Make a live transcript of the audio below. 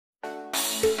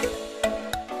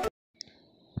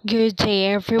Good day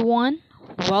everyone.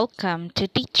 Welcome to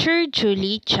Teacher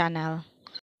Julie channel.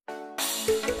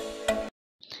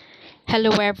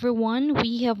 Hello everyone.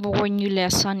 We have our new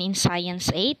lesson in Science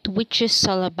 8 which is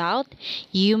all about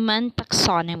human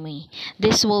taxonomy.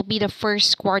 This will be the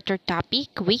first quarter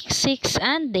topic, week 6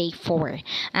 and day 4.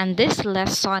 And this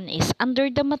lesson is under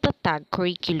the MATATAG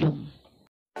curriculum.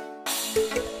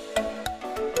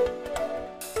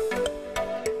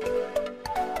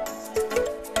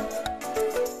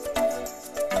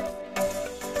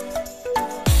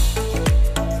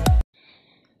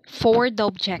 For the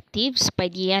objectives, by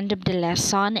the end of the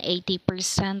lesson,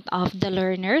 80% of the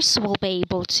learners will be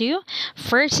able to.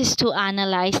 First is to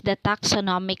analyze the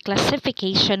taxonomic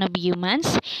classification of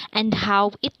humans and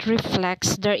how it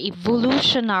reflects their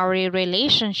evolutionary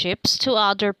relationships to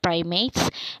other primates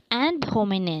and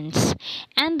hominins.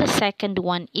 And the second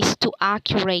one is to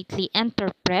accurately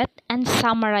interpret and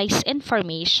summarize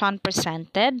information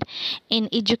presented in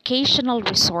educational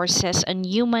resources on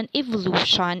human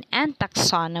evolution and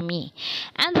taxonomy.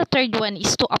 And the third one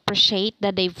is to appreciate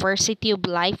the diversity of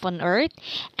life on Earth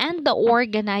and the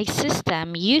organized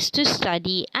system used to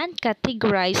study and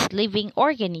categorize living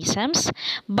organisms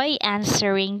by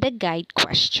answering the guide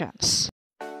questions.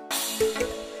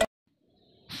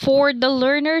 For the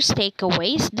learners'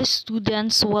 takeaways, the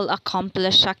students will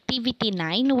accomplish Activity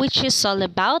 9, which is all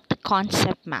about the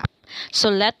concept map. So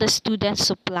let the students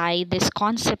supply this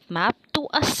concept map to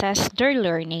assess their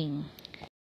learning.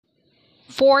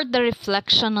 For the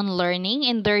reflection on learning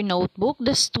in their notebook,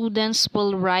 the students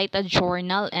will write a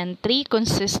journal entry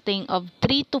consisting of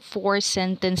 3 to 4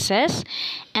 sentences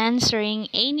answering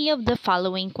any of the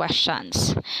following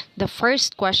questions. The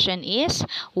first question is,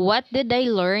 what did I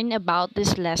learn about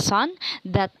this lesson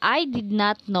that I did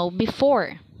not know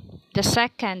before? The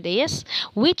second is,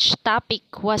 which topic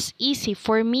was easy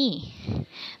for me?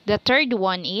 The third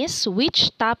one is,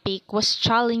 which topic was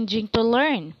challenging to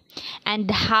learn? And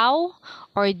how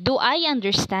or do I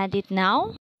understand it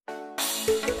now?